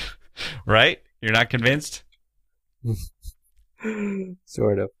 Right? You're not convinced?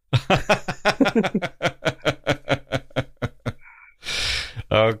 Sort of.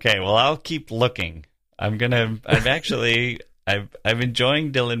 Okay, well, I'll keep looking. I'm enjoying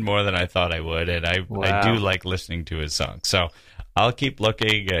Dylan more than I thought I would, and I do like listening to his songs. So I'll keep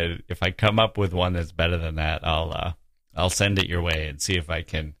looking, and if I come up with one that's better than that, I'll send it your way and see if I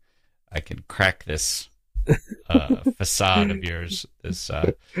can crack this facade of yours,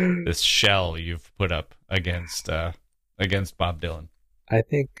 this shell you've put up against Bob Dylan. I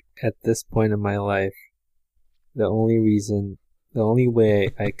think at this point in my life, the only way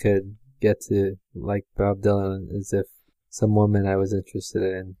I could get to like Bob Dylan is if some woman I was interested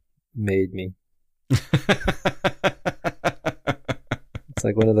in made me. It's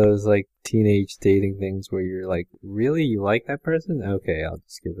like one of those like teenage dating things where you're like, really, you like that person? Okay, I'll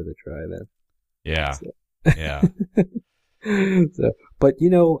just give it a try then. Yeah, so. Yeah. So, but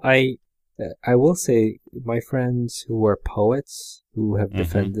I will say my friends who are poets who have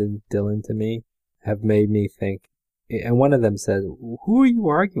defended Dylan to me have made me think. And one of them said, "Who are you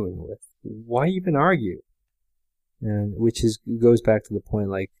arguing with? Why even argue?" And which goes back to the point,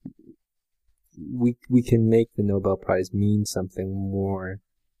 like we can make the Nobel Prize mean something more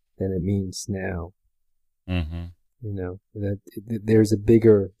than it means now. Mm-hmm. You know, that there's a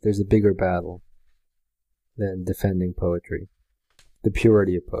bigger battle than defending poetry, the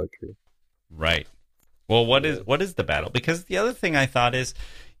purity of poetry. Right. Well, what is the battle? Because the other thing I thought is,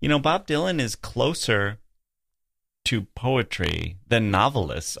 Bob Dylan is closer to poetry than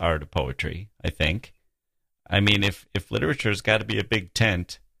novelists are to poetry, I think. I mean, if literature's got to be a big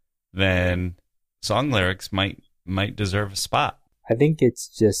tent, then song lyrics might deserve a spot. I think it's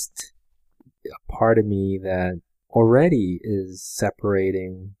just a part of me that already is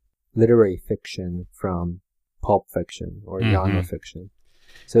separating literary fiction from pulp fiction or genre fiction.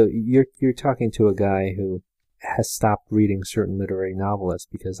 So you're talking to a guy who has stopped reading certain literary novelists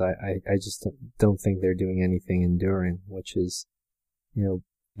because I just don't think they're doing anything enduring, which is,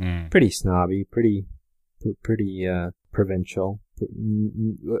 pretty snobby, pretty provincial,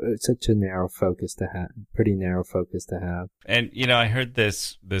 such a narrow focus to have, pretty narrow focus to have. And, I heard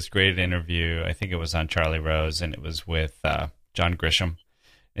this great interview, I think it was on Charlie Rose, and it was with John Grisham.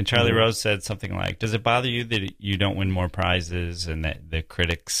 And Charlie Rose said something like, does it bother you that you don't win more prizes and that the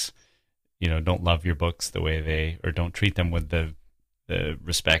critics, don't love your books the way or don't treat them with the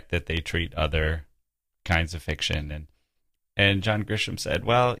respect that they treat other kinds of fiction? And John Grisham said,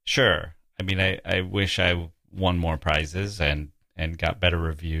 well, sure. I mean, I wish I won more prizes and got better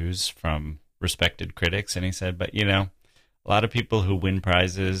reviews from respected critics. And he said, but, a lot of people who win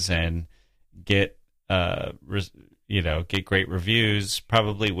prizes and get get great reviews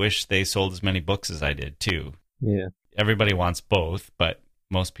probably wish they sold as many books as I did too. Yeah. Everybody wants both, but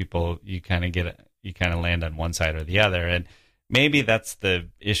most people you kind of land on one side or the other. And maybe that's the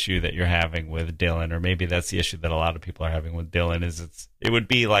issue that you're having with Dylan, or maybe that's the issue that a lot of people are having with Dylan is it would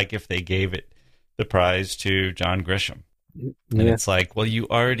be like if they gave the prize to John Grisham. Yeah. And it's like, well, you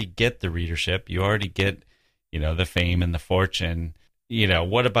already get the readership, you already get, the fame and the fortune.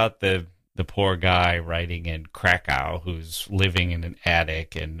 What about the poor guy writing in Krakow who's living in an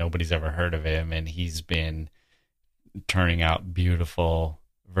attic and nobody's ever heard of him, and he's been turning out beautiful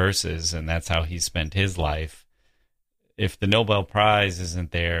verses, and that's how he spent his life. If the Nobel Prize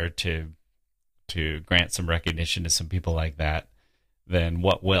isn't there to grant some recognition to some people like that, then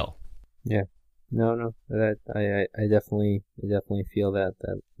what will? Yeah. No. That I definitely feel that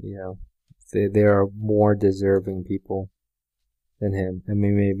there are more deserving people than him. I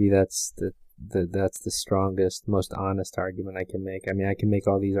mean, maybe that's the strongest, most honest argument I can make. I mean, I can make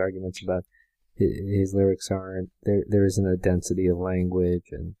all these arguments about his lyrics aren't there. There isn't a density of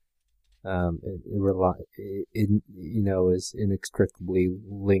language, and is inextricably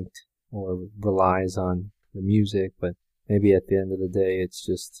linked or relies on the music. But maybe at the end of the day, it's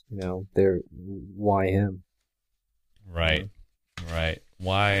just why him? Right.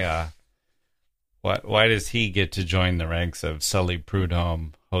 Why does he get to join the ranks of Sully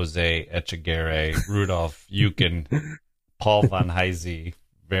Prudhomme, Jose Echegaray, Rudolf Eucken, Paul von Heise,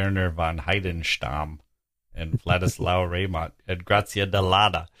 Werner von Heidenstam, and Vladislav Raymond, and Grazia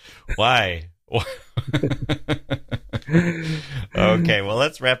Delada? Why? Okay, well,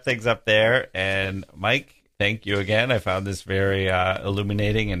 let's wrap things up there. And Mike, thank you again. I found this very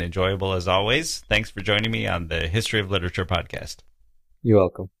illuminating and enjoyable as always. Thanks for joining me on the History of Literature podcast. You're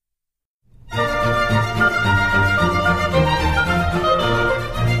welcome.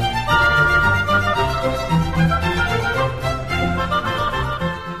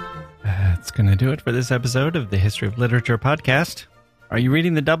 That's going to do it for this episode of the History of Literature podcast. Are you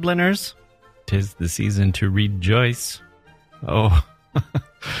reading The Dubliners? 'Tis the season to read Joyce. Oh,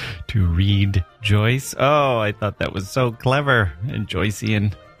 to read Joyce. Oh, I thought that was so clever and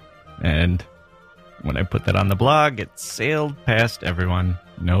Joycean. And when I put that on the blog, it sailed past everyone.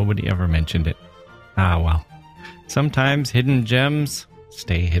 Nobody ever mentioned it. Ah, well. Sometimes hidden gems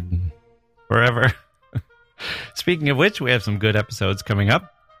stay hidden forever. Speaking of which, we have some good episodes coming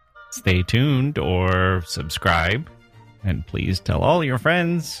up. Stay tuned or subscribe. And please tell all your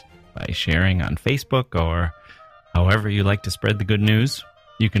friends by sharing on Facebook or however you like to spread the good news.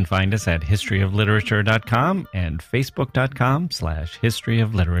 You can find us at historyofliterature.com and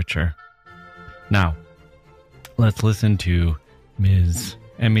facebook.com/historyofliterature. Now, let's listen to Ms.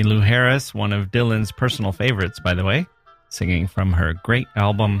 Emmylou Harris, one of Dylan's personal favorites, by the way, singing from her great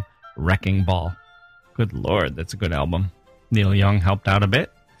album, Wrecking Ball. Good Lord, that's a good album. Neil Young helped out a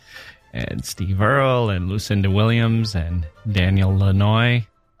bit, and Steve Earle and Lucinda Williams and Daniel Lanois.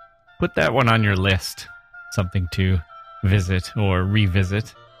 Put that one on your list. Something to visit or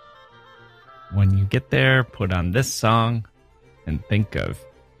revisit. When you get there, put on this song and think of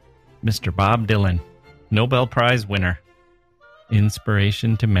Mr. Bob Dylan, Nobel Prize winner.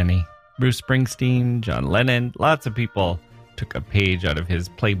 Inspiration to many. Bruce Springsteen, John Lennon, lots of people took a page out of his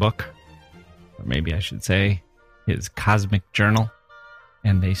playbook. Or maybe I should say his cosmic journal.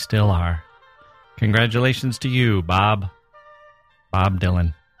 And they still are. Congratulations to you, Bob. Bob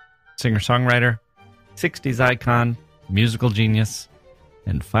Dylan. Singer-songwriter, 60s icon, musical genius,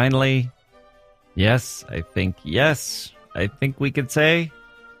 and finally, yes, I think we could say,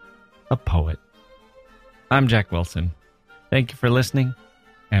 a poet. I'm Jack Wilson. Thank you for listening,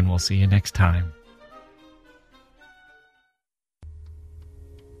 and we'll see you next time.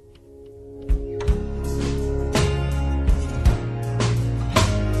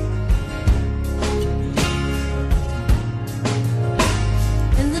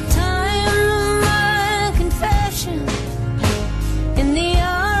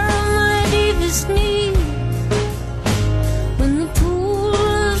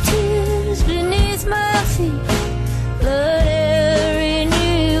 But every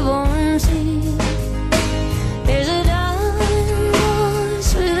newborn sees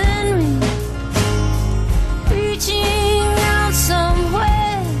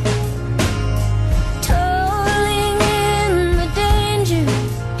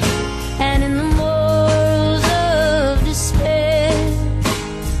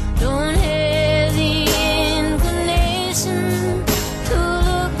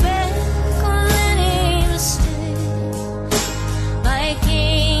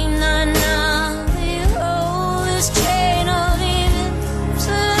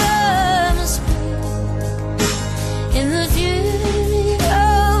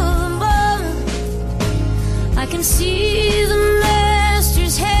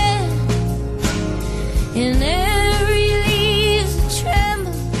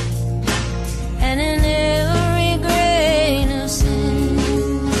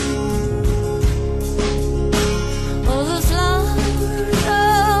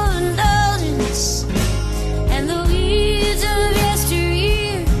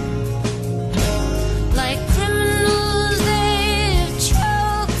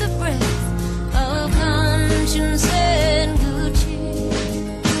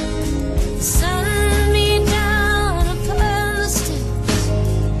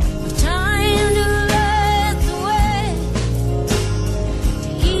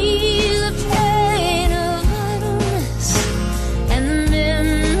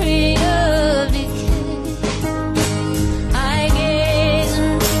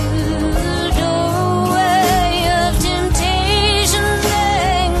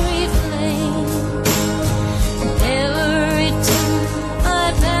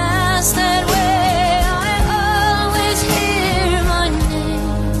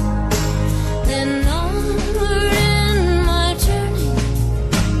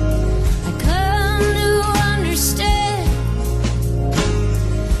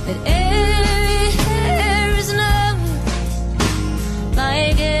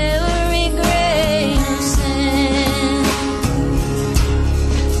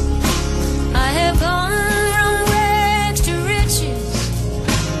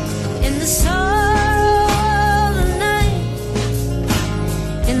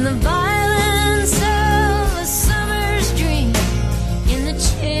in the bar.